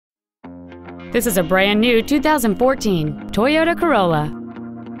This is a brand new 2014 Toyota Corolla.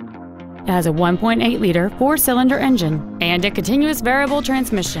 It has a 1.8-liter four-cylinder engine and a continuous variable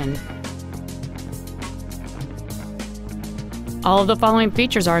transmission. All of the following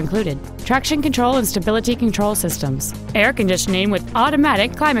features are included: traction control and stability control systems, air conditioning with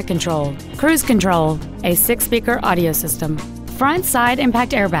automatic climate control, cruise control, a 6-speaker audio system, front side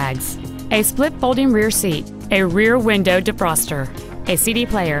impact airbags, a split folding rear seat, a rear window defroster, a CD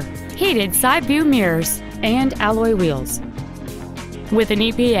player, heated side view mirrors, and alloy wheels. With an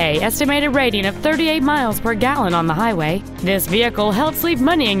EPA estimated rating of 38 miles per gallon on the highway, this vehicle helps leave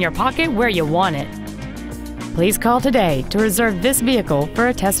money in your pocket where you want it. Please call today to reserve this vehicle for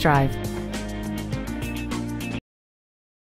a test drive.